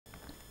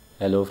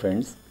Hello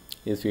friends,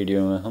 इस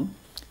video में हम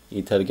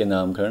ईथर के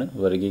नामकरण,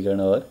 वर्गीकरण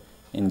और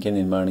इनके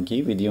निर्माण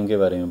की विधियों के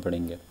बारे में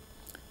पढ़ेंगे।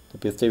 तो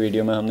पिछले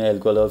वीडियो में हमने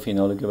अल्कोहल और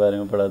फिनॉल के बारे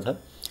में पढ़ा था।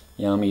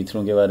 यहाँ हम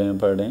ईथरों के बारे में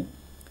पढ़ रहे हैं।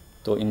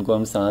 तो इनको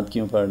हम साथ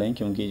क्यों पढ़ रहे हैं?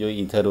 क्योंकि जो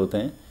ईथर होते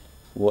हैं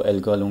वो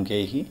अल्कोहलों के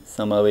ही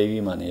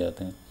समावयवी माने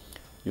जाते हैं।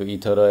 जो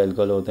ईथर और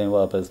अल्कोहल होते हैं वो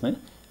आपस में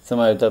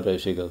समावयवता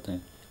प्रदर्शित करते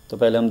हैं। तो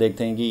पहले हम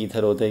देखते हैं कि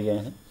ईथर होते क्या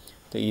हैं।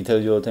 तो ईथर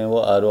जो होते हैं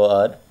वो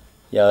ROR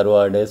या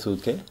ROR-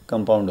 सूत्र के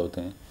कंपाउंड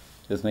होते हैं।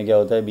 तो इसमें क्या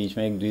होता है, बीच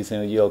में एक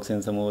द्विसंयोजी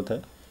ऑक्सीजन समूह होता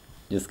है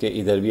जिसके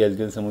इधर भी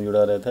एल्किल समूह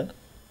जुड़ा रहता है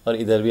और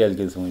इधर भी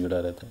एल्किल समूह जुड़ा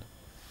रहता है।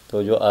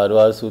 तो जो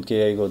ROR सूत्र के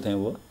एक होते हैं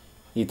वो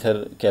ईथर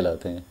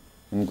कहलाते हैं।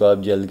 इनको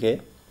आप जल के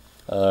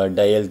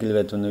डाई एल्किल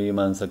व्युत्पन्न भी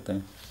मान सकते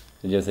हैं।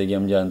 तो जैसे कि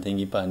हम जानते हैं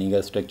कि पानी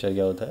का स्ट्रक्चर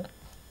क्या होता है,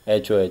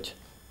 HOH।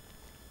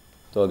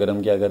 तो अगर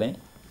हम क्या करें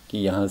कि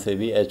यहाँ से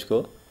भी H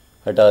को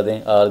हटा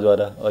दें R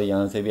द्वारा और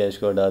यहाँ से भी H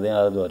को हटा दें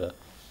R द्वारा,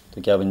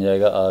 तो क्या बन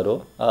जाएगा,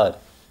 ROR।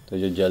 तो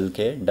जो जल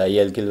के डाई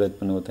एल्किल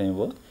व्युत्पन्न होते हैं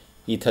वो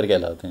ईथर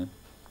कहलाते हैं।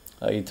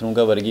 ईथरों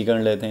का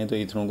वर्गीकरण लेते हैं तो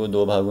ईथरों को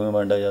दो भागों में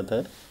बांटा जाता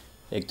है।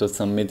 एक तो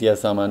सम्मित या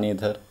सामान्य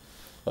ईथर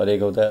और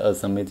एक होता है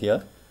असम्मित या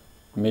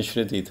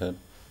मिश्रित ईथर।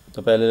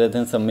 तो पहले लेते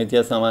हैं सम्मित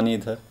या सामान्य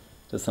ईथर।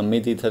 तो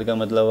सम्मित ईथर का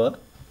मतलब हुआ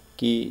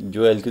कि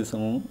जो एल्किल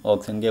समूह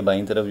ऑक्सीजन के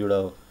बाईं तरफ जुड़ा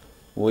हो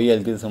वही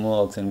एल्किल समूह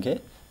ऑक्सीजन के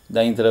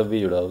दाईं तरफ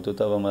भी जुड़ा हो, तो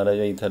तब हमारा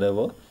जो ईथर है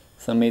वो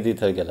सम्मित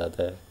ईथर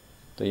कहलाता है।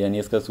 तो यानी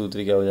इसका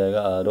सूत्र क्या हो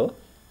जाएगा, ROR।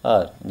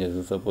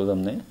 जैसे सपोज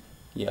हमने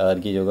ये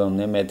R की जगह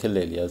हमने मैथिल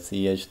ले लिया,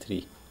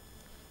 CH3।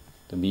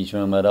 तो बीच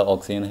में हमारा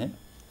ऑक्सीजन है,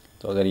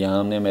 तो अगर यहाँ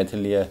हमने मैथिल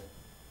लिया है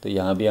तो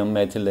यहाँ भी हम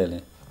मैथिल ले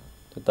लें,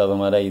 तो तब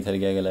हमारा ईथर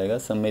क्या कहलाएगा,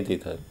 सम्मित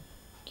ईथर।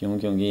 क्यों?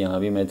 क्योंकि यहाँ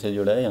भी मैथिल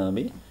जुड़ा है, यहाँ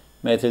भी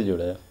मैथिल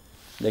जुड़ा है।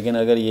 लेकिन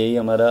अगर यही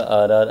हमारा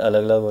RR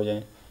अलग अलग हो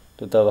जाए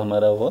तो तब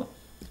हमारा वो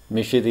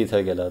मिश्रित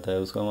ईथर कहलाता है।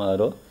 उसको हम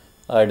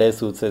ROR-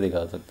 सूत्र से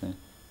दिखा सकते हैं।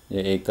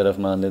 ये एक तरफ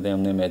मान लेते हैं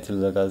हमने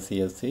मैथिल रखा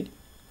CH3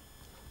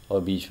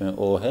 और बीच में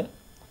O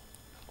है,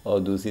 और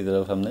दूसरी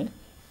तरफ हमने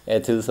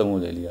एथिल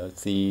समूह ले लिया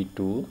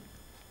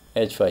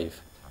C2H5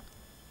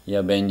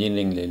 या बेंजीन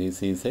रिंग ले ली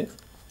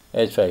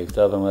C6H5।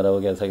 तब हमारा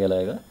वो कैसा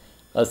कहलाएगा,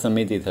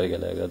 असम्मित ईथर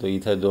कहलाएगा। तो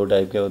ईथर दो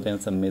टाइप के होते हैं,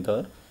 सम्मित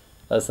और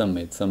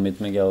असम्मित।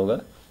 सम्मित में क्या होगा,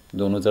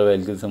 दोनों तरफ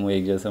एल्किल समूह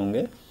एक जैसे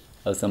होंगे।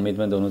 असम्मित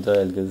में दोनों तरफ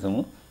एल्किल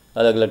समूह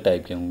अलग अलग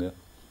टाइप के होंगे।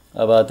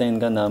 अब आते हैं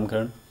इनका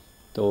नामकरण।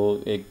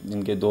 तो एक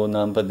इनके दो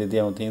नाम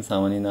पद्धतियाँ होती हैं,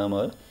 सामान्य नाम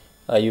और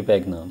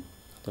आयुपैक नाम।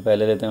 तो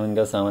पहले लेते हैं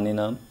इनका सामान्य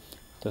नाम।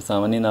 तो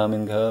सामान्य नाम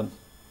इनका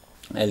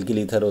एल्किल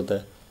ईथर होता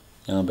है।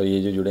 यहाँ पर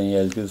ये जो जुड़े हैं ये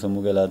एल्किल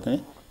समूह कहलाते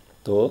हैं।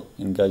 तो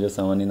इनका जो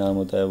सामान्य नाम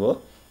होता है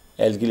वो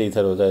एल्किल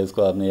ईथर होता है,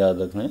 इसको आपने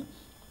याद रखना है।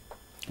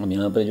 अब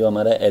यहाँ पर जो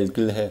हमारा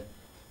एल्किल है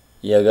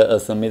ये अगर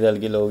असम्मित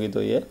एल्किल होगी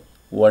तो ये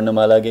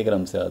वर्णमाला के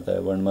क्रम से आता है।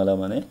 वर्णमाला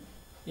माने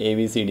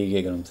ABCD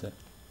के क्रम से।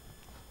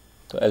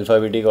 तो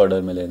अल्फ़ाबेटिक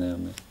ऑर्डर में लेना है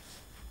हमें।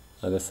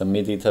 अगर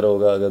सम्मित ईथर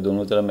होगा, अगर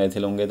दोनों तरफ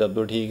मैथिल होंगे तब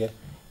तो ठीक है।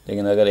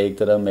 लेकिन अगर एक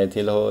तरफ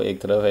मैथिल हो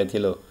एक तरफ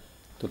एथिल हो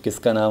तो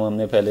किसका नाम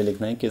हमने पहले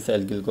लिखना है, किस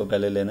एल्किल को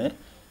पहले लेना है,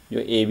 जो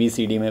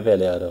ABCD में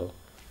पहले आ रहा हो।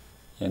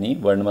 यानी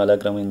वर्णमाला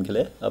क्रम इनके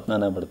लिए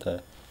अपनाना पड़ता है।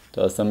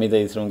 तो असम्मित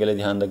ईथरों के लिए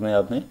ध्यान रखना है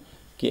आपने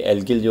कि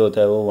एल्किल जो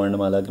होता है वो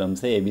वर्णमाला क्रम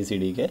से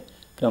ABCD के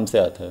क्रम से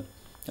आता है।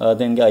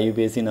 आते हैं इनके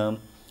IUPAC नाम।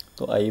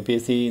 तो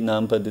IUPAC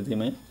नाम पद्धति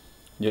में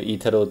जो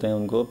ईथर होते हैं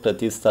उनको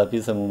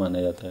प्रतिस्थापी समूह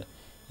माना जाता है।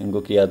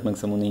 इनको क्रियात्मक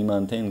समूह नहीं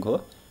मानते, इनको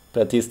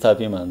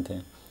प्रतिस्थापी मानते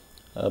हैं।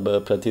 अब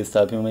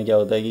प्रतिस्थापियों में क्या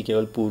होता है कि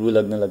केवल पूर्व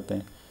लग्न लगते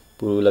हैं।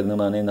 पूर्व लग्न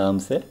माने नाम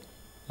से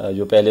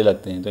जो पहले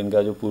लगते हैं। तो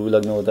इनका जो पूर्व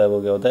लग्न होता है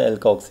वो क्या होता है,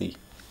 एल्कॉक्सी।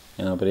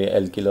 यहाँ पर ये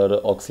एल्किल और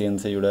ऑक्सीजन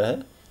से जुड़ा है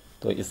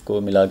तो इसको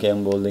मिला के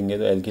हम बोल देंगे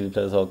तो एल्किल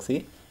प्लस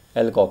ऑक्सी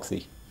एल्कॉक्सी।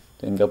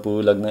 तो इनका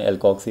पूर्व लग्न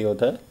एल्कॉक्सी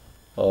होता है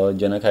और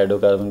जनक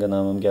हाइड्रोकार्बन का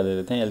नाम हम क्या ले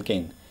लेते हैं,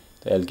 एल्केन।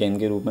 तो एल्केन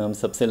के रूप में हम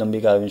सबसे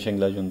लंबी कार्बन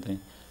श्रृंखला चुनते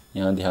हैं।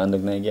 यहाँ ध्यान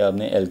रखना है कि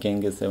आपने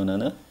एल्केन किससे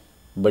बनाना,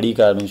 बड़ी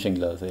कार्बन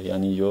श्रृंखला से।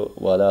 यानी जो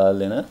वाला आर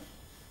लेना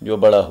जो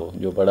बड़ा हो,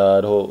 जो बड़ा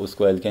आर हो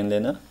उसको एल्केन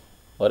लेना।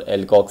 और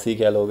एल्कॉक्सी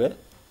क्या लोगे,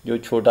 जो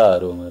छोटा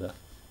आर हो हमारा।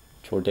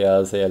 छोटे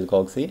आर से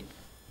एल्कॉक्सी,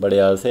 बड़े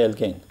आर से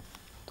एल्केन।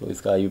 तो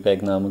इसका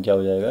आयुपैक नाम क्या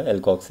हो जाएगा,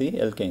 एल्कॉक्सी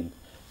एल्केन।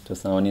 तो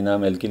सामान्य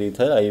नाम एल्किल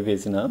ईथर,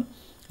 IUPAC नाम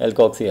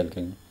एल्कॉक्सी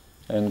एल्केन।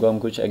 इनको हम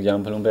कुछ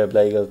एग्जाम्पलों पे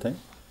अप्लाई करते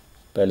हैं।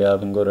 पहले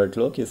आप इनको रट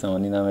लो कि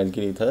सामान्य नाम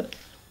एल्किल ईथर,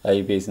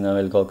 IUPAC नाम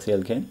एल्कॉक्सी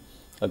एल्केन।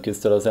 अब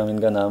किस तरह से हम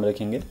इनका नाम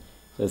रखेंगे,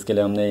 तो इसके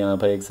लिए हमने यहाँ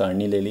पर एक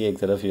सारणी ले ली। एक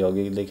तरफ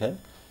यौगिक लिखा है,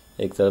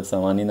 एक तरफ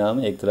सामान्य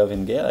नाम, एक तरफ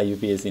इनके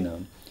IUPAC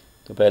नाम।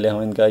 तो पहले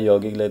हम इनका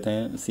यौगिक लेते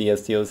हैं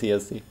CH3 और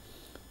CH3।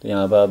 तो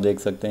यहाँ पर आप देख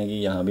सकते हैं कि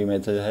यहाँ भी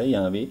मैथिल है,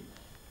 यहाँ भी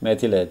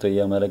मैथिल है। तो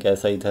ये हमारा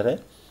कैसा ईथर है,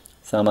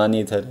 सामान्य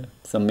ईथर है,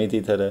 सम्मित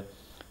ईथर है।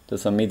 तो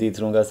सम्मित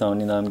ईथरों का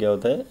सामान्य नाम क्या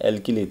होता है,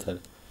 एल्किल ईथर।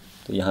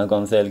 तो यहाँ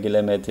कौन सा एल्किल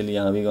है, मैथिल।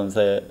 यहाँ भी कौन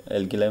सा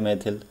एल्किल है,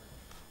 मैथिल।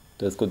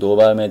 तो इसको दो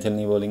बार मैथिल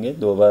नहीं बोलेंगे।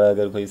 दो बार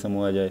अगर कोई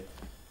समूह आ जाए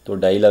तो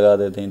डाई लगा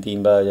देते हैं,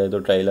 तीन बार आ जाए तो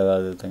ट्राई लगा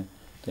देते हैं।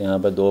 तो यहाँ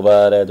पर दो बार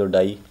आ रहा है तो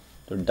डाई,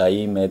 तो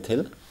die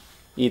Maithil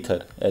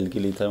ether.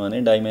 Alkyl ether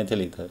माने डाई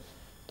मैथिल ईथर।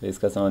 तो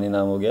इसका सामान्य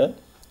नाम हो गया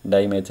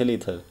डाई मैथिल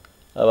ईथर।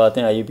 अब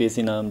आते हैं IUPAC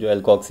नाम, जो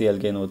एल्कॉक्सी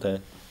एल्केन होता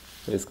है।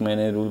 तो इसको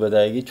मैंने रूल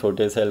बताया कि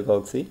छोटे से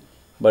एल्कॉक्सी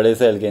बड़े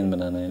से एल्केन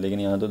बनाना है, लेकिन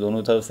यहाँ तो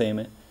दोनों तरफ सेम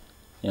है।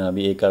 यहाँ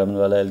भी एक कार्बन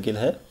वाला एल्किल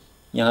है,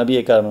 यहाँ भी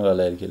एक कार्बन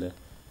वाला एल्किल है,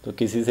 तो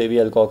किसी से भी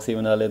एल्कॉक्सी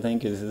बना लेते हैं,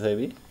 किसी से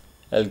भी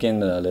एल्केन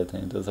बना लेते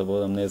हैं। तो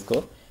सपोज हमने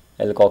इसको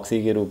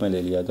एल्कॉक्सी के रूप में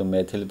ले लिया, तो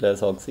मेथिल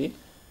प्लस ऑक्सी,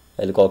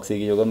 एल्कॉक्सी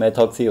की जगह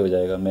मेथॉक्सी हो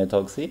जाएगा,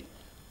 मेथॉक्सी।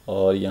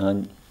 और यहाँ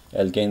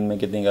एल्केन में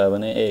कितनी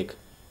कार्बन है, एक,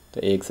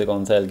 तो एक से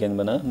कौन सा एल्केन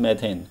बना,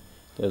 मेथेन,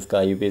 तो इसका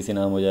आईयूपीएसी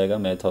नाम हो जाएगा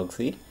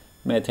मेथॉक्सी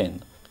मेथेन।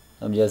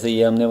 अब जैसे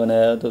ये हमने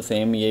बनाया तो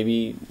सेम ये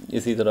भी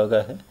इसी तरह का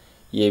है,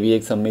 ये भी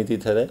एक सममित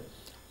ईथर है,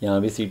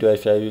 यहाँ भी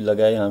C2H5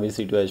 लगा है, यहाँ भी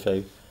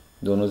C2H5,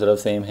 दोनों तरफ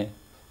सेम है।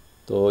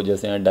 तो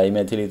जैसे यहाँ डाई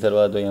मेथिल ईथर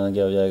हुआ तो यहाँ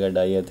क्या हो जाएगा,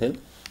 डाई एथिल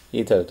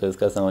ईथर, तो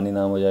इसका सामान्य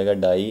नाम हो जाएगा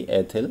डाई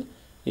एथिल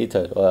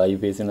ईथर। और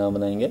आईयूपीएसी नाम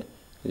बनाएंगे,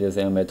 तो जैसे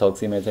यहाँ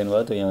मेथॉक्सी मेथेन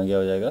हुआ तो यहाँ क्या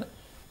हो जाएगा,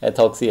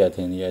 एथॉक्सी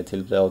एथेन, ये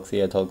एथिल प्लॉक्सी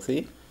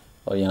एथॉक्सी।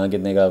 और यहाँ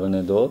कितने कार्बन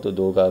है, दो, तो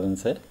दो कार्बन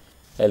से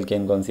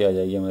एल्केन कौन सी आ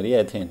जाएगी हमारी,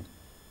 एथेन,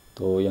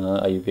 तो यहाँ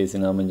आईयूपीएसी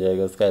नाम बन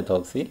जाएगा उसका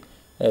एथॉक्सी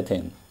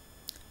एथेन।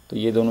 तो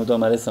ये दोनों तो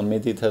हमारे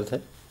सम्मित ईथर थे।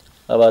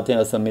 अब आते हैं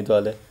असम्मित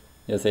वाले।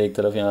 जैसे एक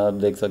तरफ यहाँ आप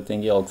देख सकते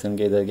हैं कि ऑक्सीजन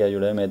के इधर क्या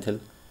जुड़ा है, मेथिल,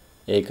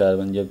 एक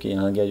कार्बन, जबकि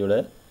यहाँ क्या जुड़ा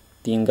है,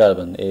 तीन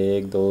कार्बन,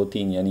 1 2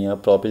 3, यानी यहाँ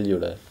प्रोपिल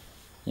जुड़ा है,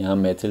 यहाँ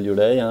मेथिल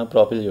जुड़ा है, यहाँ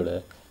प्रोपिल जुड़ा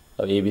है।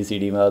 अब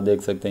ABCD में आप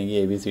देख सकते हैं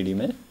कि ABCD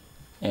में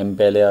M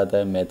पहले आता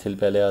है, मेथिल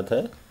पहले आता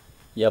है,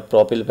 या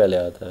प्रोपिल पहले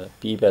आता है,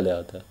 P पहले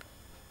आता है।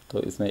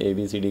 तो इसमें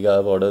ABCD का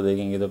आप ऑर्डर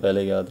देखेंगे तो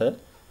पहले क्या आता है,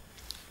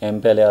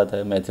 M पहले आता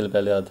है, मेथिल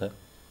पहले आता है।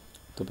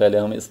 तो पहले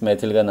हम इस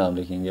मेथिल का नाम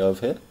लिखेंगे और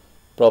फिर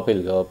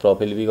प्रोपिल का, और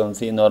प्रोपिल भी कौन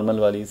सी, नॉर्मल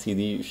वाली,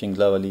 सीधी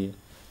श्रृंखला वाली है,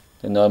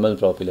 तो नॉर्मल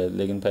प्रोपिल है,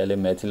 लेकिन पहले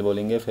मेथिल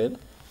बोलेंगे फिर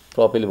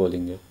प्रोपिल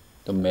बोलेंगे।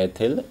 तो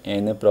मेथिल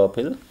N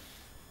प्रोपिल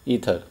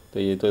ईथर, तो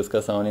ये तो इसका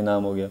सामान्य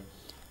नाम हो गया।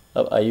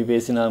 अब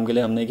आईयूपीएसी नाम के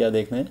लिए हमने क्या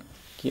देखना है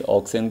कि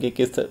ऑक्सीजन के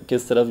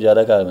किस तरफ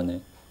ज़्यादा कार्बन है,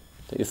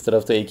 तो इस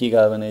तरफ तो एक ही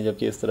कार्बन है,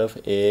 जबकि इस तरफ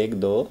 1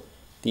 2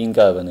 3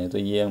 कार्बन है, तो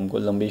ये हमको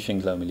लंबी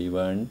श्रृंखला मिली,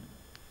 1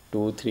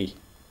 2 3।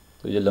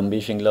 तो जो लंबी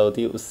श्रृंखला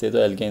होती है उससे तो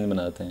एल्केन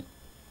बनाते हैं,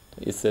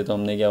 तो इससे तो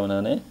हमने क्या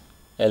बनाना है,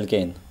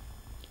 एल्केन।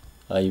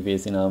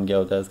 आईयूपीएसी नाम क्या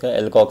होता है इसका,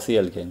 एल्कॉक्सी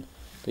एल्केन।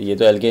 तो ये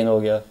तो एल्केन हो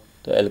गया,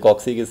 तो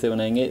एल्कॉक्सी किससे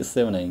बनाएंगे,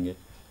 इससे बनाएंगे,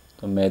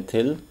 तो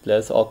मेथिल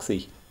प्लस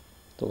ऑक्सी,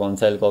 तो कौन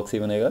सा एल्कॉक्सी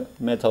बनेगा,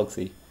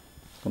 मेथॉक्सी,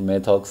 तो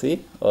मेथॉक्सी।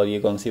 और ये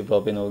कौन सी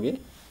प्रोपेन होगी,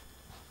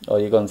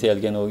 और ये कौन सी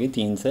एल्केन होगी,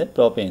 3 से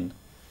प्रोपेन,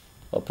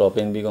 और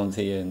प्रोपेन भी कौन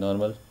सी है,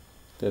 नॉर्मल,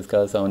 तो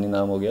इसका सामान्य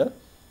नाम हो गया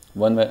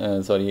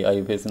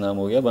आईयूपीएसी नाम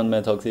हो गया 1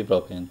 मेथॉक्सी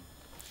प्रोपेन।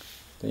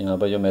 तो यहाँ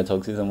पर जो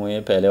मेथॉक्सी समूह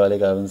है पहले वाले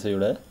कार्बन से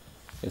जुड़ा है,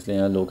 इसलिए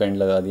यहाँ लोकेंड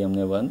लगा दिया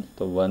हमने 1,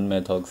 तो 1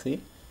 मेथॉक्सी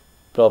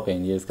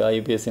प्रोपेन, ये इसका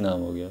आईयूपीएसी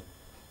नाम हो गया।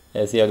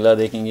 ऐसे ही अगला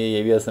देखेंगे,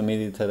 ये भी असमित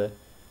ईथर है।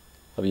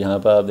 अब यहाँ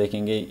पर आप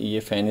देखेंगे ये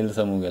फेनिल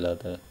समूह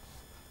कहलाता है,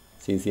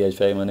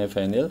 CCH5 माने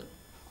फेनिल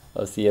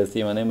और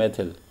CH3 माने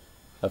मेथिल।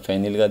 अब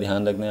फेनिल का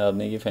ध्यान रखना है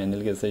आपने कि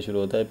फेनिल किससे शुरू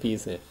होता है, P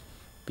से,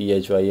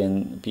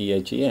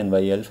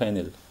 PHENYL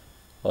फेनिल,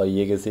 और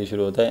ये किससे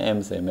शुरू होता है,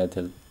 M से,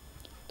 मेथिल।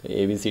 तो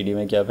ABCD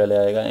में क्या पहले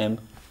आएगा, M,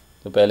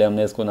 तो पहले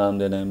हमने इसको नाम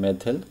देना है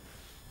मेथिल,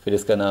 फिर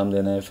इसका नाम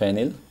देना है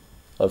फेनिल,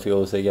 और फिर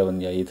O से क्या बन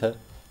गया, ईथर,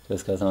 तो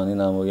इसका सामान्य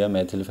नाम हो गया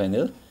मेथिल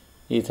फेनिल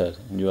ईथर,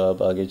 जो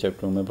आप आगे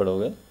चैप्टर में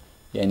पढ़ोगे,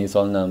 ये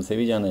एनिसॉल नाम से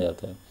भी जाना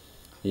जाता है।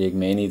 ये एक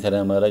मेन ईथर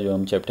है हमारा जो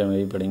हम चैप्टर में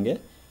भी पढ़ेंगे,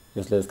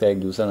 इसलिए इसका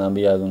एक दूसरा नाम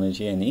भी याद होना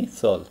चाहिए,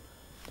 एनिसॉल।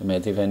 तो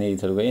मेथिफेनिल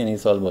ईथर को ही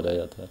एनिसॉल बोला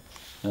जाता है।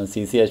 यहाँ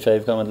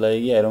CCH5 का मतलब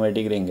है कि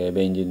एरोमेटिक रिंग है,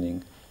 बेंजीन रिंग,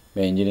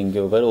 बेंजीन रिंग के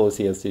ऊपर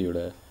OCH3 जुड़ा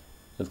है।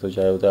 इसको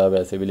चाहे होता है आप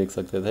ऐसे भी लिख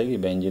सकते थे कि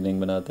बेंजीन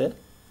रिंग बनाते हैं।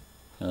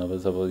 यहाँ पर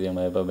सपोज ये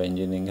हमारे पास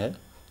बेंजीन रिंग है,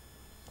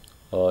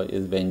 और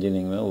इस बेंजीन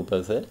रिंग में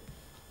ऊपर से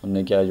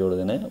हमने क्या जोड़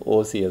देना है,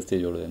 OCH3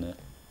 जोड़ देना है,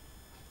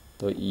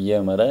 तो ये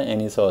हमारा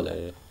एनिसॉल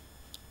है।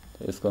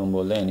 तो इसको हम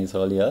बोल रहे हैं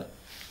एनिसॉल, या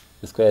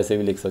इसको ऐसे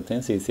भी लिख सकते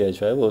हैं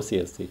CCH5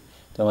 OCH3।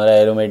 तो हमारा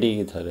एरोमेटिक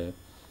ईथर है।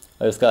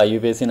 और इसका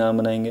आईयूपीएसी नाम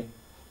बनाएंगे,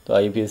 तो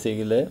आईयूपीएसी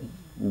के लिए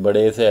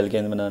बड़े से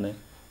एल्केन बनाना है।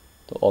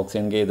 तो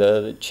ऑक्सीजन के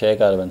इधर 6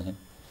 कार्बन है,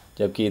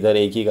 जबकि इधर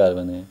एक ही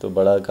कार्बन है, तो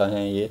बड़ा कहाँ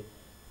है ये,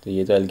 तो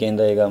ये तो एल्केन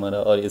रहेगा हमारा,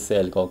 और इससे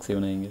एल्कॉक्सी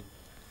बनाएंगे,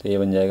 तो ये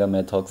बन जाएगा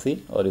मेथॉक्सी,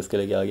 और इसके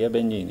लिए क्या आ गया,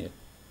 बेंजीन।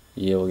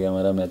 ये हो गया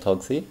हमारा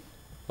मेथॉक्सी,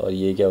 और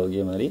ये क्या होगी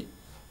हमारी,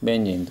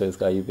 बेंजीन। तो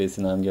इसका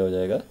आईयूपीएसी नाम क्या हो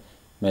जाएगा,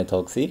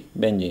 मेथॉक्सी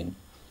बेंजीन।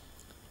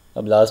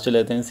 अब लास्ट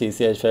लेते हैं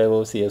CCH5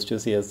 और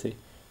CH2CH3,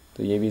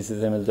 तो ये भी इसी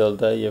से मिलता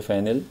जुलता है। ये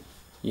फेनिल,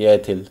 ये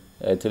एथिल,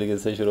 एथिल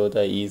किससे शुरू होता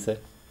है, E से,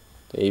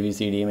 तो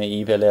ABCD में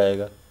E पहले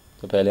आएगा,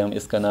 तो पहले हम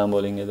इसका नाम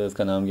बोलेंगे, तो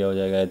इसका नाम क्या हो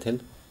जाएगा, एथिल,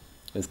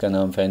 इसका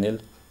नाम फेनिल,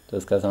 तो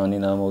इसका सामान्य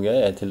नाम हो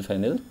गया एथिल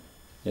फेनिल।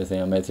 जैसे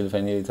यहाँ मेथिल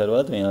फेनिल ईथर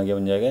हुआ, तो यहाँ क्या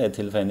बन जाएगा,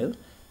 एथिल फेनिल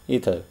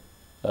ईथर।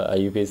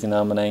 आईयूपीएसी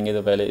नाम बनाएंगे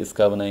तो पहले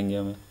इसका बनाएंगे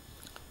हमें,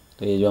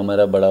 तो ये जो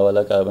हमारा बड़ा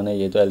वाला कार्बन है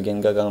ये तो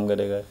एल्केन का काम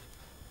करेगा,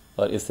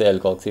 और इससे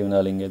एल्कॉक्सी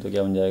बना लेंगे, तो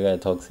क्या बन जाएगा,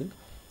 एथॉक्सी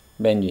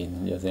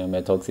बेंजीन। जैसे यहाँ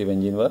मेथॉक्सी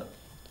बेंजीन हुआ,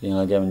 तो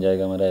यहाँ क्या बन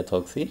जाएगा हमारा,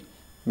 एथॉक्सी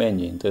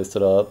बेंजीन। तो इस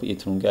तरह आप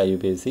ईथरों के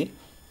आईयूपीएसी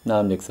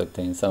नाम लिख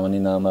सकते हैं। सामान्य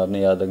नाम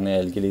आपने याद रखना है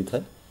एल्किल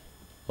ईथर,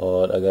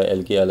 और अगर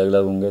एल्की अलग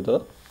अलग होंगे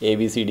तो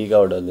ABCD का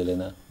ऑर्डर ले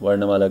लेना,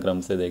 वर्णमाला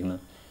क्रम से देखना,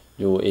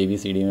 जो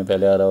ABCD में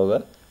पहले आ रहा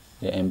होगा,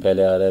 या M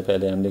पहले आ रहा है,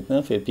 पहले M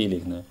लिखना, फिर P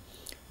लिखना।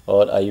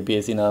 और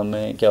IUPAC नाम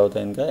में क्या होता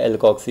है इनका,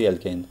 एल्कॉक्सी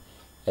एल्केन।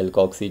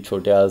 एल्कॉक्सी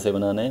छोटे आर से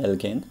बनाना है,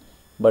 एल्केन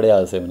बड़े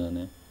आर से बनाना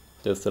है।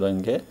 तो इस तरह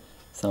इनके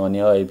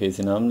सामान्य और IUPAC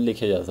नाम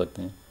लिखे जा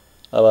सकते हैं।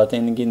 अब आते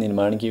हैं इनकी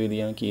निर्माण की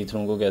विधियाँ कि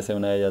ईथरों को कैसे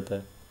बनाया जाता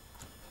है।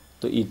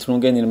 तो ईथरों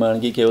के निर्माण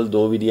की केवल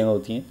 2 विधियाँ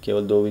होती हैं,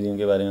 केवल 2 विधियों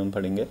के बारे में हम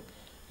पढ़ेंगे।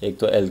 एक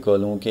तो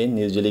अल्कोहलों के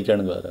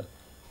निर्जलीकरण द्वारा,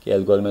 कि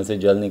अल्कोहल में से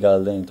जल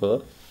निकाल दें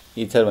तो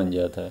ईथर बन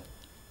जाता है।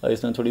 और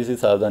इसमें थोड़ी सी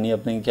सावधानी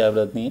अपने क्या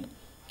बरतनी है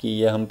कि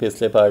ये हम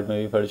पिछले पार्ट में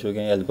भी पढ़ चुके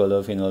हैं अल्कोहल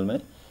और फिनॉल में,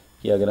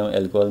 कि अगर हम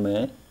अल्कोहल में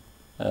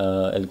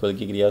अल्कोहल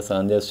की क्रिया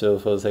सांध्य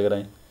H2O4 से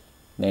कराएं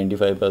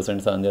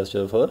 95% सांध्य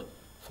H2O4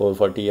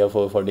 440 या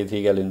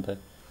 443 केल्विन पर,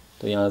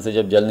 तो यहाँ से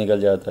जब जल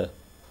निकल जाता है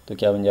तो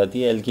क्या बन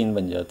जाती है, एल्कीन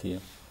बन जाती है।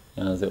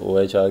 यहाँ से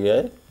OH आ गया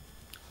है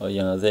और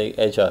यहाँ से एक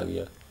H आ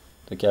गया,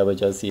 तो क्या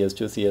बचा,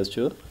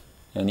 CH2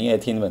 यानी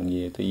एथीन बन गई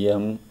है। तो ये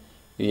हम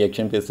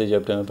रिएक्शन पिछले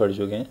चैप्टर में पढ़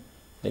चुके हैं,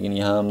 लेकिन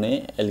यहाँ हमने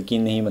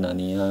एल्कीन नहीं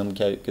बनानी है। यहाँ हम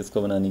क्या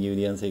किसको बनाने की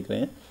विधियाँ सीख रहे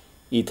हैं,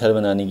 ईथर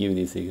बनाने की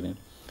विधि सीख रहे हैं।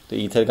 तो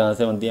ईथर कहाँ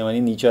से बनती है, हमारी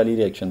नीचे वाली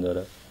रिएक्शन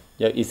द्वारा।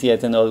 जब इसी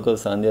एथेनॉल को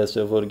सांध्य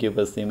H2O4 की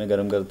उपस्थिति में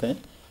गर्म करते हैं,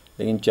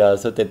 लेकिन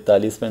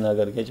 443 पे ना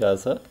करके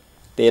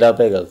 413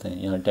 पे करते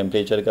हैं। यहाँ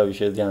टेम्परेचर का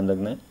विशेष ध्यान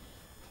रखना है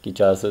कि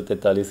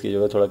 443 की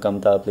जगह थोड़ा कम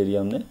ताप ले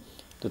लिया हमने,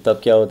 तो तब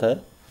क्या होता है,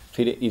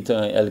 फिर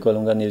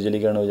अल्कोहलों का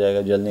निर्जलीकरण हो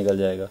जाएगा, जल निकल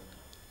जाएगा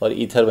और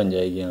ईथर बन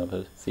जाएगी यहाँ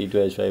पर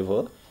C2H5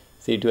 और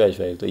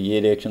C2H5। तो ये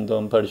रिएक्शन तो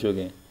हम पढ़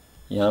चुके हैं,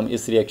 यहाँ हम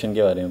इस रिएक्शन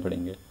के बारे में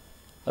पढ़ेंगे।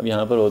 अब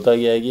यहाँ पर होता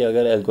क्या है कि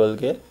अगर अल्कोहल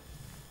के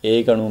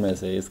एक अणु में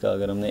से, इसका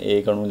अगर हमने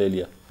एक अणु ले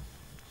लिया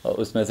और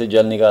उसमें से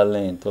जल निकाल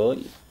लें तो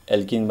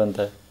एल्कीन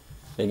बनता है।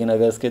 लेकिन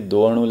अगर इसके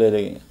 2 अणु ले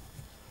लेंगे,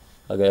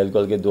 अगर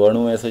अल्कोहल के 2 अणु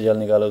में से जल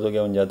निकालो तो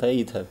क्या बन जाता है,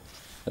 ईथर।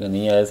 अगर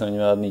नहीं आया समझ में,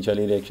 आप नीचे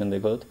वाली रिएक्शन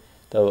देखो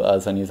तब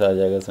आसानी से आ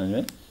जाएगा समझ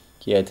में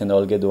कि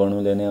एथेनॉल के 2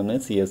 अणु लेने हमने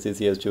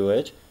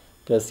CH3CH2OH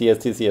प्लस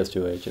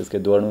CH3CH2OH, इसके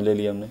 2 अणु ले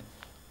लिए हमने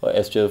और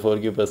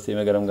H2O4 की उपस्थिति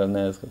में गर्म करना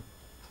है इसको।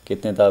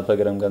 कितने ताप पर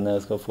गर्म करना है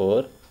इसको,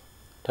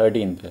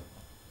 413 पे,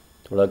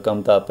 थोड़ा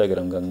कम ताप पे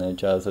गर्म करना है,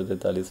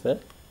 443 पे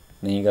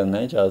नहीं करना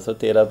है,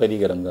 413 पर ही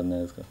गर्म करना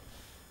है इसको।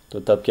 तो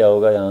तब क्या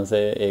होगा, यहाँ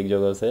से एक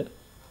जगह से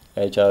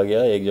H आ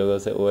गया, एक जगह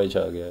से OH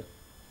आ गया,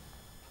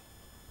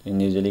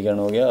 निर्जलीकरण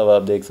हो गया। अब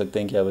आप देख सकते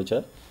हैं क्या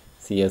बचा,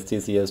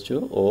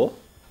 CH3CH2O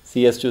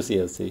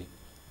CH2CH3,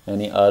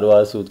 यानी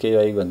ROR सूत्र के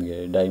वाई बन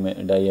गए,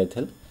 डाई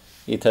एथिल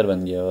ईथर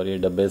बन गया और ये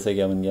डब्बे से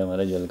क्या बन गया,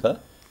 हमारा जल का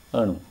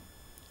अणु।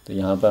 तो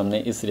यहाँ पर हमने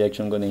इस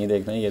रिएक्शन को नहीं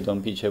देखना है, ये तो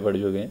हम पीछे पढ़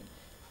चुके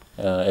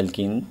हैं।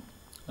 एल्कीन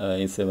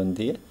इससे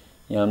बनती है,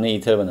 यहाँ हमने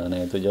ईथर बनाना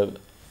है। तो जब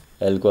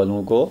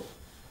अल्कोहलों को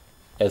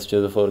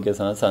H2O4 के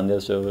साथ, सांध्य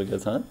H2O4 के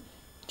साथ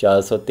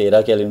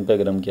 413 केल्विन पर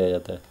गर्म किया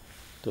जाता है,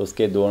 तो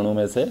उसके 2 अणु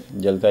में से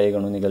जल का एक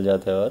अणु निकल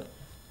जाता है और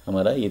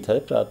हमारा ईथर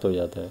प्राप्त हो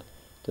जाता है।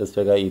 तो इस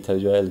प्रकार ईथर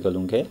जो है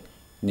अल्कोहलों के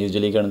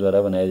निर्जलीकरण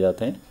द्वारा बनाए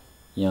जाते हैं।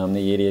 यहाँ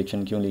हमने ये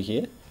रिएक्शन क्यों लिखी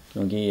है,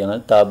 क्योंकि यहाँ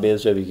ताप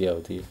बेस्ड अभिक्रिया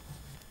होती है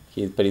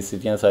कि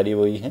परिस्थितियाँ सारी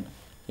वही हैं,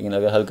 लेकिन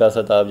अगर हल्का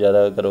सा ताप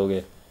ज़्यादा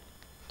करोगे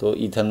तो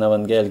ईथर ना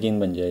बन के एल्कीन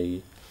बन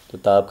जाएगी। तो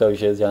ताप का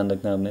विशेष ध्यान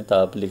रखना है हमने,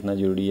 ताप लिखना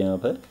जरूरी है यहाँ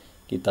पर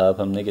कि ताप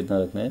हमने कितना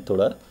रखना है,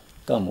 थोड़ा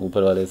कम,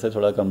 ऊपर वाले से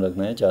थोड़ा कम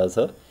रखना है,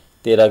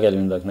 413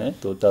 केल्विन रखना है।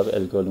 तो तब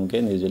अल्कोहलों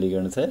के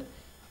निर्जलीकरण से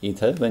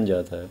ईथर बन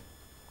जाता है।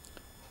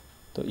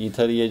 तो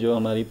ईथर ये जो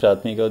हमारी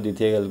प्राथमिक और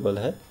द्वितीयक अल्कोहल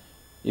है,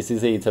 इसी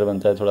से ईथर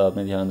बनता है। थोड़ा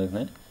आपने ध्यान रखना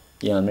है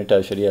कि यहाँ हमने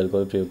टर्शरी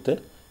अल्कोहल प्रयुक्त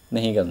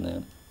नहीं करना है।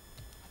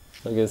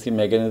 तो अगर इसकी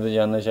मैकेनिज्म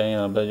जानना चाहें,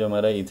 यहाँ पर जो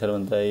हमारा ईथर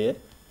बनता है ये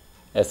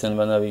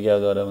SN1 अभिक्रिया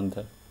द्वारा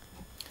बनता है।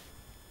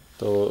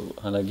 तो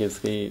हालांकि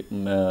इसकी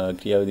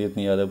क्रियाविधि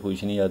इतनी ज़्यादा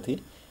पूछी नहीं जाती,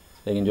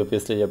 लेकिन जो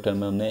पिछले चैप्टर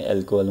में हमने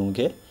अल्कोहलों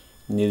के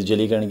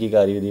निर्जलीकरण की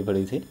कार्यविधि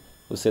पढ़ी थी,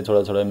 उससे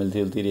थोड़ा थोड़ा मिलती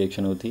जुलती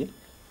रिएक्शन होती है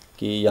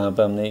कि यहाँ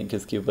पर हमने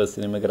किसकी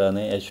उपस्थिति में कराना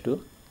है,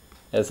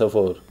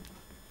 H2SO4।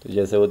 तो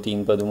जैसे वो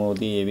 3 पदों में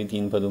होती है, ये भी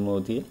 3 पदों में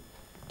होती है।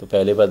 तो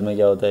पहले पद में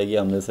क्या होता है कि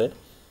अम्ल से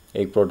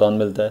एक प्रोटॉन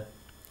मिलता है,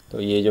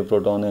 तो ये जो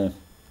प्रोटॉन है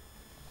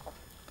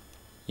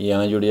ये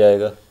यहाँ जुड़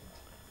जाएगा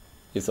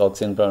इस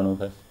ऑक्सीजन प्राणु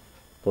पर।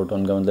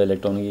 प्रोटॉन का मतलब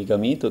इलेक्ट्रॉन की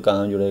कमी, तो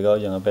कहाँ जुड़ेगा, और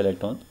जहाँ पर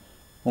इलेक्ट्रॉन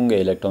होंगे।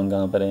 इलेक्ट्रॉन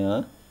कहाँ पर है,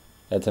 यहाँ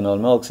एथेनॉल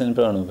में ऑक्सीजन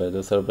प्राणु पर।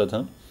 तो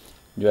सर्वप्रथम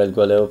जो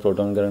अल्कोहल है वो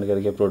प्रोटॉन ग्रहण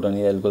करके प्रोटॉन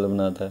ही अल्कोहल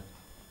बनाता है।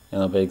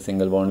 यहाँ पे एक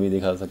सिंगल बॉन्ड भी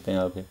दिखा सकते हैं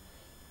यहाँ पे।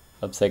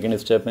 अब सेकंड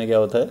स्टेप में क्या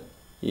होता है,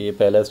 ये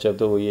पहला स्टेप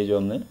तो वही है जो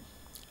हमने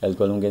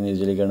अल्कोहलों के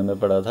निर्जलीकरण में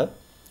पढ़ा था।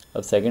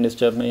 अब सेकंड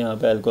स्टेप में यहाँ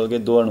पे अल्कोहल के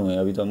 2 अणु हैं,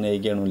 अभी तो हमने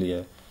एक ही अणु लिया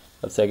है।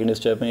 अब सेकंड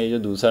स्टेप में ये जो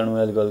दूसरा अणु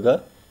है अल्कोहल का,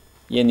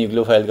 ये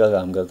न्यूक्लियोफाइल का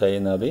काम करता है, ये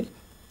नाभिक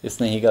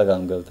स्नेही का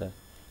काम करता है।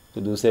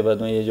 तो दूसरे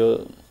पद में ये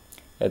जो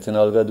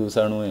एथेनॉल का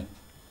दूसरा अणु है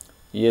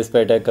ये इस पर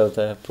अटैक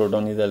करता है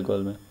प्रोटॉन इस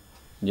अल्कोहल में।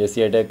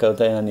 जैसे अटैक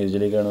करता है यहाँ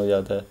निर्जलीकरण हो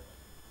जाता है,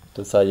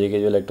 तो साझे के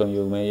जो इलेक्ट्रॉन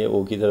युग्म है ये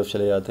O की तरफ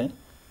चले जाते हैं।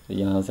 तो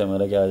यहाँ से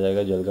हमारा क्या आ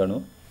जाएगा, जल का अणु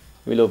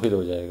विलोपित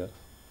हो जाएगा।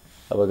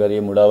 अब अगर ये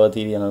मुड़ा हुआ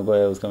तीर यहाँ को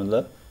है, उसका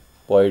मतलब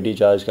पॉजिटिव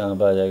चार्ज कहाँ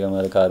पर आ जाएगा,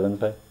 हमारे कार्बन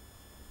पर।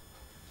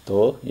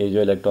 तो ये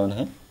जो इलेक्ट्रॉन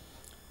है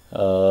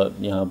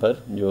यहाँ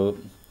पर जो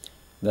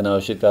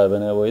धनावशित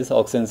कार्बन है वो इस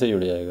ऑक्सीजन से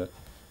जुड़ जाएगा।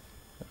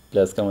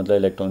 प्लस का मतलब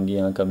इलेक्ट्रॉन की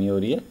यहाँ कमी हो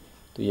रही है,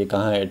 तो ये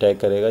कहाँ अटैक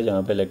करेगा,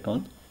 जहाँ पे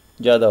इलेक्ट्रॉन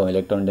ज़्यादा हो,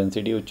 इलेक्ट्रॉन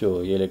डेंसिटी उच्च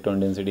हो। ये इलेक्ट्रॉन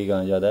डेंसिटी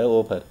कहाँ ज़्यादा है?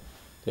 ओ पर।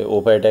 तो ओ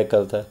पर अटैक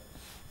करता है,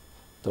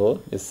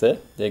 तो इससे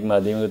एक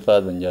माध्यमिक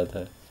उत्पाद बन जाता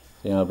है।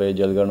 तो यहाँ पे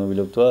जल का अणु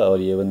विलुप्त हुआ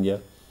और ये बन गया।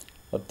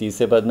 अब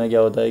तीसरे पद में क्या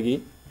होता है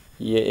कि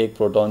ये एक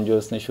प्रोटॉन जो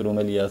इसने शुरू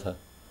में लिया था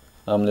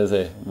अम्ल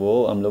से,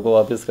 वो अम्ल को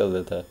वापस कर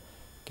देता है।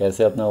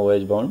 कैसे? अपना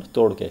OH बॉन्ड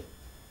तोड़ के।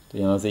 तो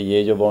यहाँ से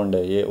ये जो बॉन्ड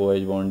है, ये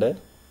OH बॉन्ड है,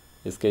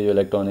 इसके जो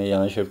इलेक्ट्रॉन है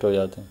यहाँ शिफ्ट हो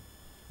जाते हैं।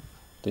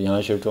 तो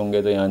यहाँ शिफ्ट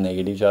होंगे तो यहाँ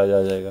नेगेटिव चार्ज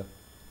आ जाएगा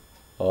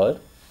और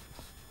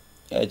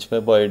H पे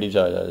पॉजिटिव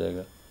चार्ज आ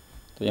जाएगा।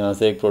 तो यहाँ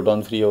से एक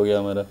प्रोटॉन फ्री हो गया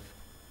हमारा।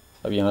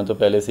 अब यहाँ तो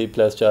पहले से ही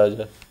प्लस चार्ज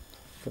है,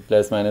 तो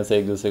प्लस माइनस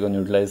एक दूसरे को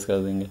न्यूट्रलाइज कर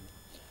देंगे,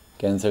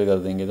 कैंसिल कर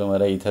देंगे, तो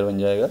हमारा ईथर बन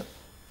जाएगा।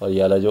 और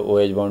ये वाला जो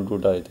OH बॉन्ड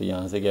टूटा है तो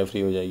यहाँ से क्या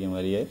फ्री हो जाएगी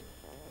हमारी एक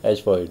H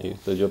पॉजिटिव।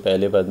 तो जो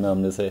पहले पद में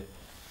हमने से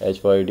H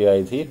पॉजिटिव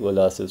आई थी वो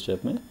लास्ट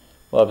स्टेप में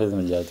वापस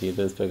मिल जाती है।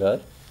 तो इस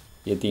प्रकार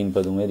ये 3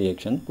 पदों में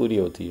रिएक्शन पूरी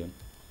होती है।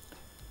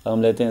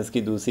 हम लेते हैं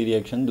इसकी दूसरी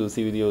रिएक्शन।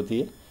 दूसरी विधि होती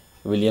है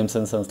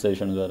विलियमसन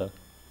संश्लेषण द्वारा।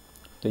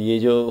 तो ये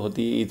जो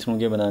होती है ईथरों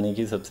के बनाने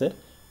की सबसे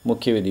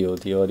मुख्य विधि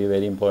होती है और ये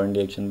वेरी इंपॉर्टेंट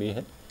रिएक्शन भी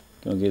है,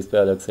 क्योंकि इस पर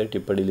अलग से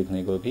टिप्पणी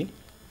लिखने को भी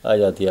आ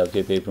जाती है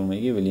आपके पेपर में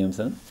कि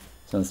विलियमसन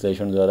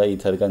संश्लेषण द्वारा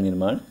ईथर का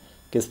निर्माण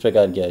किस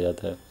प्रकार किया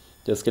जाता है।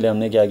 तो इसके लिए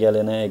हमने क्या क्या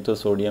लेना है? एक तो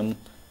सोडियम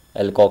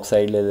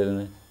एल्कोक्साइड ले लेना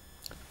है।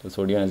 तो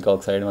सोडियम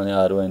एल्कोक्साइड माने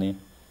RONA,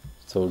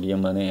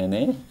 सोडियम माने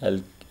Na,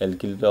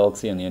 एल्किल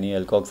ऑक्सीजन यानी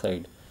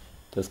एल्कोक्साइड,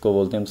 तो इसको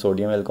बोलते हैं हम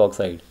सोडियम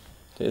एल्कोक्साइड।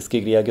 तो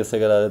इसकी क्रिया किससे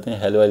करा देते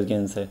हैं? हेलो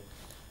एल्केन से,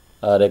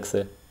 RX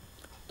से।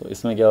 तो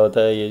इसमें क्या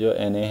होता है, ये जो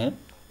Na है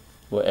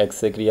वो X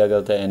से क्रिया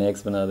करता है,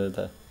 NX बना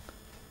देता है।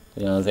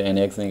 तो यहाँ से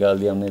NX निकाल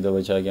दिया हमने, तो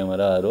बचा गया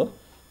हमारा ROR।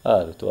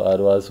 तो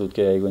ROR सूत्र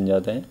के एक बन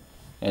जाते हैं,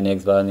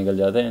 NX बाहर निकल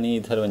जाता है यानी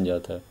ईथर बन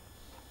जाता है।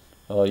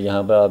 और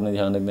यहाँ पर आपने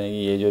ध्यान रखना है कि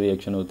ये जो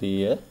रिएक्शन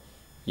होती है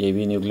ये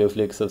भी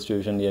न्यूक्लियोफिलिक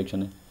सब्स्टिट्यूशन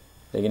रिएक्शन है,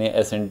 लेकिन ये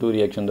SN2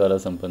 रिएक्शन द्वारा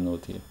संपन्न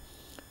होती है।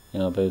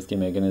 यहाँ पर इसकी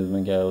मैकेनिज्म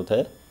में क्या होता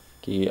है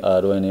कि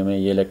RONA में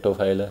ये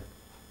इलेक्ट्रोफाइल है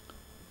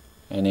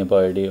Na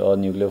पॉजिटिव और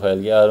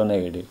न्यूक्लियोफाइल की RO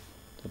नेगेटिव।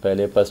 तो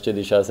पहले पश्चिम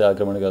दिशा से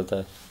आक्रमण करता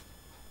है,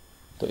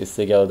 तो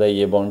इससे क्या होता है,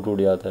 ये बॉन्ड टूट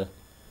जाता है।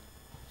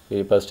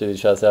 फिर पश्चिम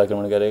दिशा से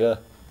आक्रमण करेगा,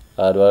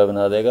 ROR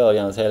बना देगा और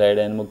यहाँ से हैलाइड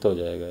आयन मुक्त हो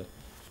जाएगा।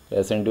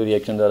 तो SN2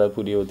 रिएक्शन द्वारा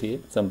पूरी होती है,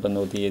 संपन्न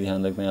होती है,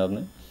 ध्यान रखना है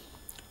आपने।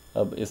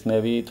 अब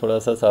इसमें भी थोड़ा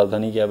सा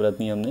सावधानी क्या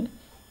बरतनी है हमने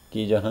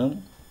कि जहाँ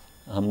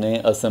हमने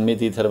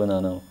असमित ईथर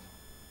बनाना हो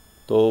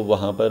तो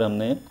वहाँ पर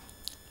हमने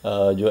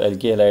जो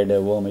एल्की हैलाइड है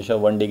वो हमेशा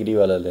 1 डिग्री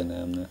वाला लेना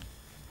है हमने,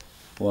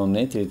 वो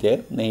हमने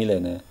तृतीय नहीं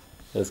लेना है।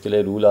 तो इसके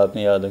लिए रूल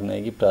आपने याद रखना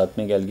है कि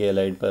प्राथमिक एल्की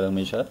हैलाइड पर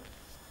हमेशा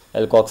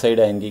एल्कोक्साइड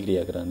आयन की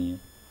क्रिया करानी है।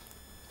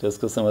 तो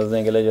इसको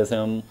समझने के लिए जैसे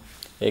हम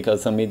एक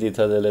असमित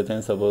ईथर ले लेते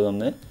हैं, सपोज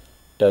हमने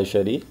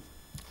टर्शरी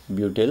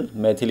ब्यूटिल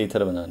मैथिल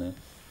ईथर बनाना है।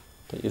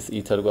 तो इस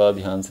ईथर को आप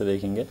ध्यान से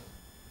देखेंगे,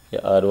 ये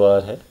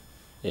ROR है,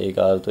 एक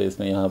R तो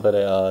इसमें यहाँ पर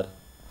है R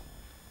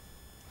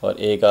और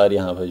एक R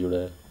यहाँ पर जुड़ा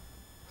है।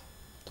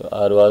 तो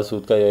ROR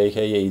सूत्र का एक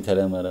है, ये ईथर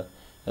है हमारा।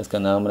 इसका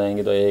नाम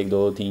रहेंगे तो 1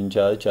 2 3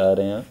 4 4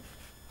 है यहाँ,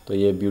 तो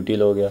ये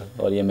ब्यूटिल हो गया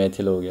और ये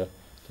मैथिल हो गया।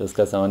 तो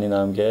इसका सामान्य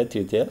नाम क्या है?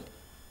 तृतीय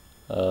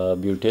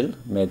ब्यूटिल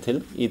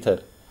मैथिल ईथर।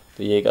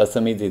 तो ये एक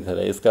असमित ईथर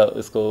है,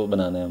 इसको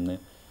बनाना है हमने।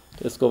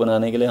 तो इसको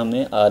बनाने के लिए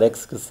हमने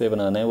RX किससे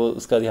बनाना है वो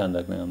उसका ध्यान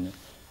रखना है हमने।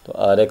 तो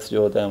RX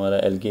जो होता है हमारा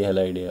एल्की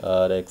हैलाइड है,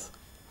 RX,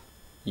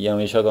 ये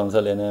हमेशा कौन सा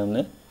लेना है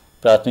हमने?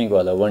 प्राथमिक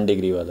वाला, 1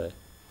 डिग्री वाला है।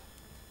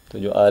 तो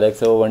जो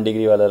RX है वो 1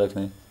 डिग्री वाला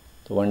रखना है।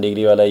 तो 1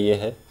 डिग्री वाला ये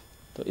है,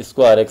 तो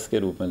इसको RX के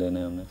रूप में लेना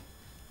है हमने।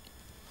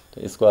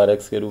 तो इसको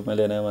RX के रूप में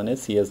लेना है, माने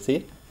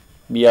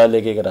CH3Br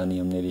लेके करानी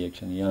है हमने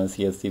रिएक्शन। यहाँ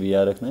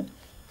CH3Br रखना है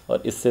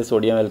और इससे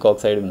सोडियम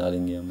एल्कोक्साइड बना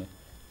लेंगे हमें,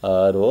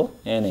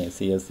 RONA,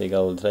 CH3 का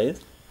होल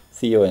थ्राइस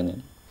CONA।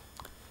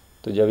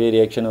 तो जब ये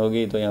रिएक्शन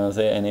होगी तो यहाँ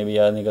से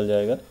NaBr निकल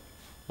जाएगा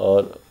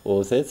और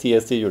O से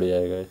CH3 जुड़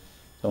जाएगा,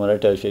 तो हमारा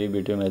टर्शरी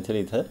ब्यूटिल मैथिल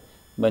ईथर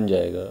बन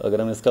जाएगा।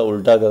 अगर हम इसका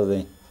उल्टा कर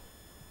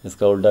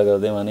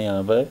दें, माने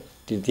यहाँ पर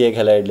तृतीयक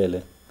हैलाइड ले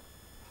लें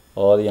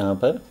और यहाँ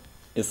पर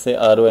इससे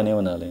RONA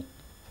बना लें,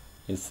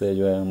 इससे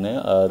जो है हमने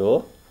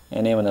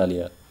RONA बना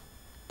लिया,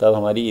 तब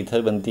हमारी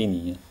ईथर बनती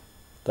नहीं है,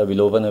 तब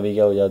विलोपन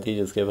अभिक्रिया हो जाती है,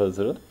 जिसके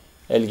फलस्वरूप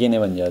एल्कीनें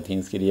बन जाती हैं।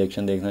 इसकी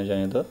रिएक्शन देखना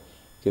चाहें तो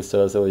किस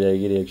तरह से हो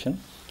जाएगी रिएक्शन,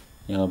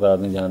 यहाँ पर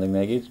आपने ध्यान रखना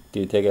है कि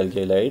तृतीयक एल्की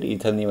हैलाइड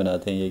ईथर नहीं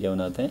बनाते हैं, ये क्या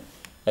बनाते हैं?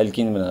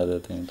 एल्कीन बना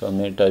देते हैं। तो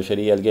हमने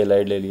टर्शरी एल्की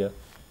हैलाइड ले लिया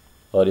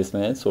और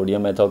इसमें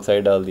सोडियम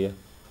मेथॉक्साइड डाल दिया।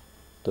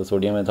 तो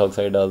सोडियम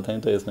मेथॉक्साइड डालते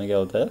हैं तो इसमें क्या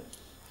होता है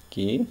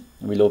कि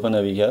विलोपन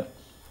अभिक्रिया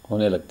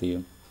होने लगती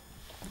है,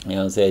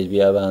 यहाँ से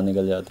HBr बाहर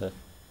निकल जाता है।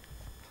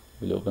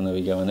 विलोपन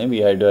अभिक्रिया माने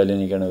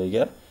विहाइड्रोएलिनीकरण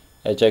अभिक्रिया,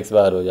 HX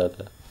बाहर हो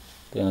जाता है।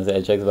 तो यहाँ से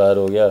HX बाहर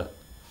हो गया,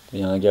 तो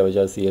यहाँ क्या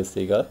बचा?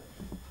 CH3 का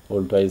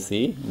whole twice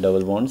C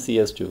double bond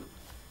CH2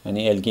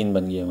 यानी एल्कीन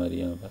बन गई हमारी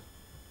यहाँ पर।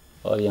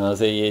 और यहाँ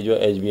से ये जो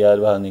HBr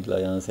बाहर निकला,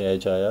 यहाँ से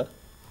H आया,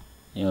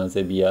 यहाँ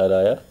से Br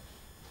आया,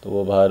 तो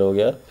वो बाहर हो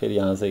गया। फिर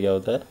यहाँ से क्या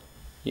होता है,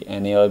 ये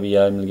Na और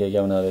Br मिलके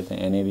क्या बना देते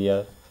हैं?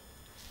 NaBr।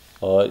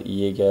 और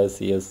ये क्या है?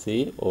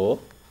 CH3O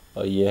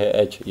और ये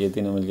है H, ये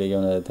तीनों मिलके क्या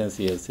बना देते हैं?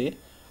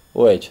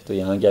 CH3OH। तो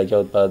यहाँ क्या क्या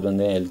उत्पाद बन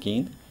रहे हैं?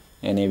 एल्कीन,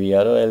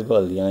 NaBr और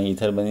एल्कोहल। यहाँ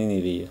ईथर बन ही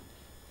नहीं रही है,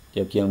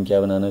 जबकि हम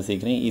क्या बनाना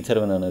सीख रहे हैं, ईथर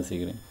बनाना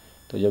सीख रहे हैं।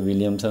 तो जब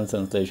विलियमसन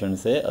संश्लेषण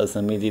से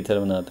असमित ईथर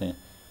बनाते हैं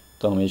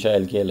तो हमेशा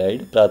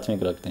एल्केलाइड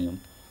प्राथमिक रखते हैं हम।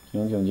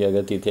 क्यों? क्योंकि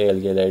अगर तृतीयक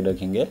एल्केलाइड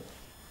रखेंगे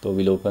तो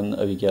विलोपन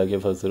अभिक्रिया के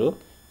फलस्वरूप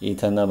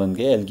ईथर ना बन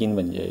के एल्कीन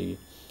बन जाएगी।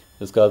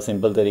 इसको आप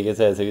सिंपल तरीके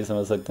से ऐसे भी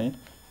समझ सकते हैं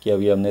कि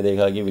अभी हमने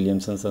देखा कि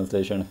विलियमसन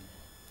संश्लेषण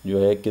जो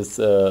है किस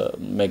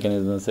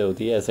मैकेनिज्म से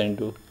होती है,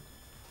 SN2।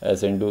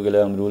 SN2 के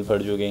लिए हम रूल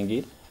पढ़ चुके हैं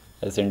कि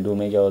SN2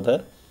 में क्या होता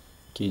है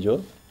कि जो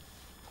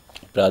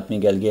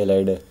प्राथमिक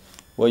एल्केलाइड है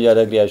वो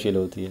ज़्यादा क्रियाशील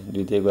होती है,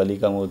 द्वितीयक वाली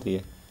कम होती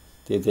है,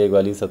 तृतीयक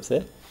वाली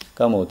सबसे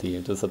कम होती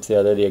है। तो सबसे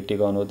ज़्यादा रिएक्टिव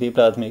कौन होती है?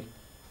 प्राथमिक।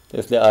 तो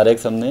इसलिए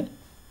RX हमने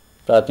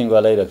प्राथमिक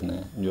वाला ही रखना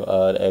है, जो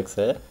RX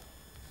है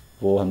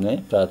वो हमने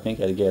प्राथमिक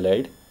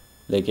एल्केलाइड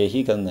लेके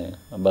ही करना है।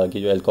 अब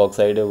बाकी जो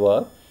एल्कोक्साइड है वो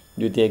आप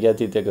द्वितीयक या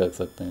तृतीयक रख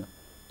सकते हैं।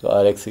 तो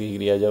RX की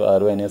क्रिया जब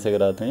RONA से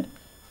कराते हैं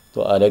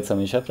तो RX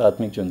हमेशा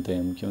प्राथमिक चुनते हैं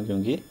हम। क्यों?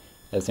 क्योंकि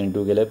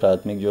SN2 के लिए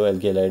प्राथमिक जो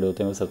एल्केलाइड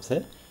होते हैं वो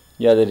सबसे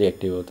ज़्यादा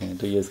रिएक्टिव होते हैं।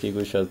 तो ये इसकी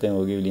कुछ शर्तें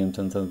होगी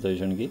विलियमसन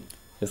संश्लेषण की।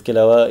 इसके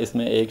अलावा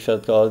इसमें एक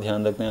शर्त का और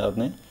ध्यान रखना है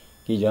आपने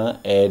कि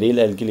जहाँ एरिल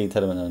एल्किल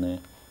ईथर बनाना है,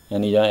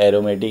 यानी जहाँ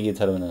एरोमेटिक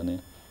ईथर बनाना है,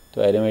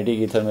 तो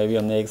एरोमेटिक ईथर में भी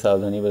हमने एक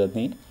सावधानी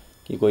बरतनी है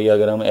कि कोई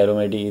अगर हम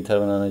एरोमेटिक ईथर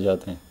बनाना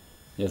चाहते हैं,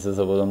 जैसे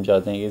सपोज हम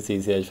चाहते हैं कि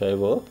CCH5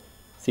 हो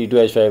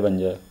C2H5 बन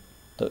जाए,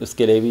 तो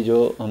इसके लिए भी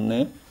जो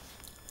हमने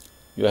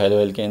जो हेलो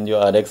एल्केन जो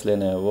RX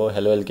लेना है वो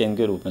हेलो एल्केन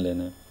के रूप में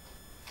लेना है।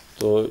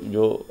 तो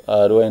जो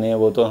RONA है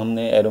वो तो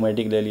हमने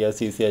एरोमेटिक ले लिया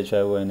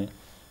CCH5ONA,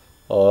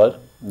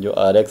 और जो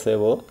RX है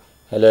वो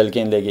हेलो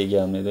एल्केन लेके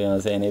गया हमने, तो यहाँ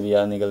से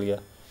NABR निकल गया,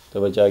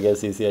 तो बचा गया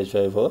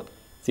CCH5 हो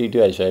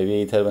C2H5,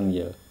 ये ईथर बन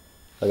गया।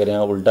 अगर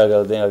यहाँ उल्टा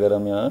करते हैं, अगर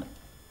हम यहाँ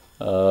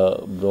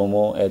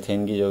ब्रोमो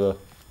एथेन की जगह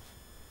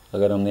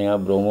अगर हमने यहाँ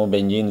ब्रोमो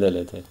बेंजीन ले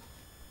लेते,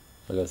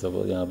 अगर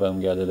सपोज यहाँ पर हम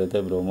क्या ले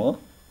लेते ब्रोमो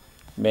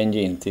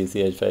बेंजीन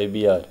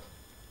CCH5Br,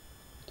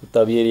 तो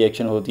तब ये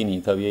रिएक्शन होती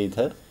नहीं, तब ये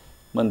ईथर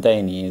बनता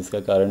ही नहीं है। इसका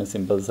कारण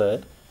सिंपल सा है,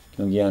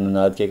 क्योंकि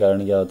अनुनाद के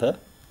कारण क्या होता है,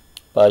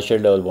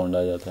 पार्शियल डबल बॉन्ड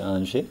आ जाता है,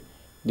 आंशिक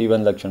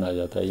द्विबंध लक्षण आ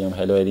जाता है। ये हम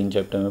हेलो एरीन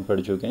चैप्टर में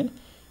पढ़ चुके हैं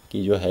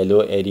कि जो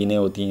हेलो एरीनें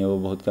होती हैं वो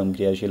बहुत कम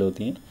क्रियाशील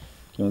होती हैं।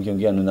 क्यों?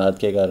 क्योंकि अनुनाद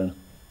के कारण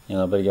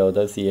यहाँ पर क्या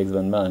होता है, CX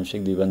बंध में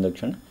आंशिक द्विबंध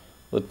लक्षण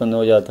उत्पन्न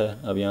हो जाता है।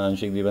 अब यहाँ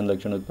आंशिक द्विबंध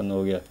लक्षण उत्पन्न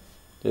हो गया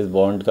तो इस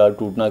बॉन्ड का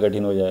टूटना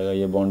कठिन हो जाएगा,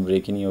 ये बॉन्ड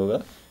ब्रेक ही नहीं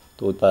होगा,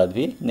 तो उत्पाद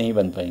भी नहीं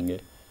बन पाएंगे।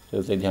 तो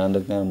इसे ध्यान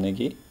रखना है हमने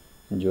कि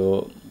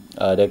जो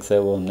RX है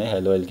वो हमने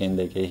हेलो एल्केन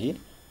लेके ही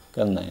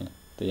करना है।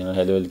 तो यहाँ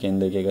हेलो एल्केन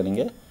लेके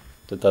करेंगे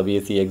तो तब ये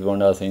CX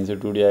बॉन्ड आसानी से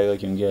टूट जाएगा,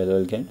 क्योंकि हेलो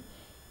एल्केन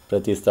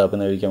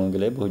प्रतिस्थापन अभिक्रियाओं के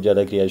लिए बहुत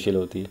ज़्यादा क्रियाशील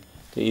होती है,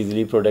 तो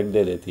ईजिली प्रोडक्ट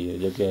दे देती है,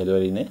 जबकि हेलो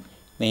एरीनें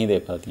नहीं दे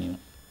पाती हैं।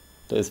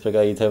 तो इस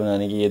प्रकार ईथर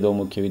बनाने की ये दो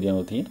मुख्य विधियाँ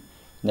होती हैं।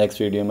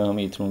 नेक्स्ट वीडियो में हम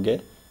ईथरों के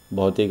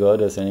भौतिक और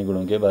रासायनिक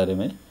गुणों के बारे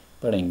में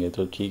पढ़ेंगे।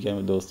 तो ठीक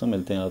है दोस्तों,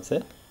 मिलते हैं आपसे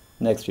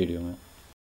नेक्स्ट वीडियो में।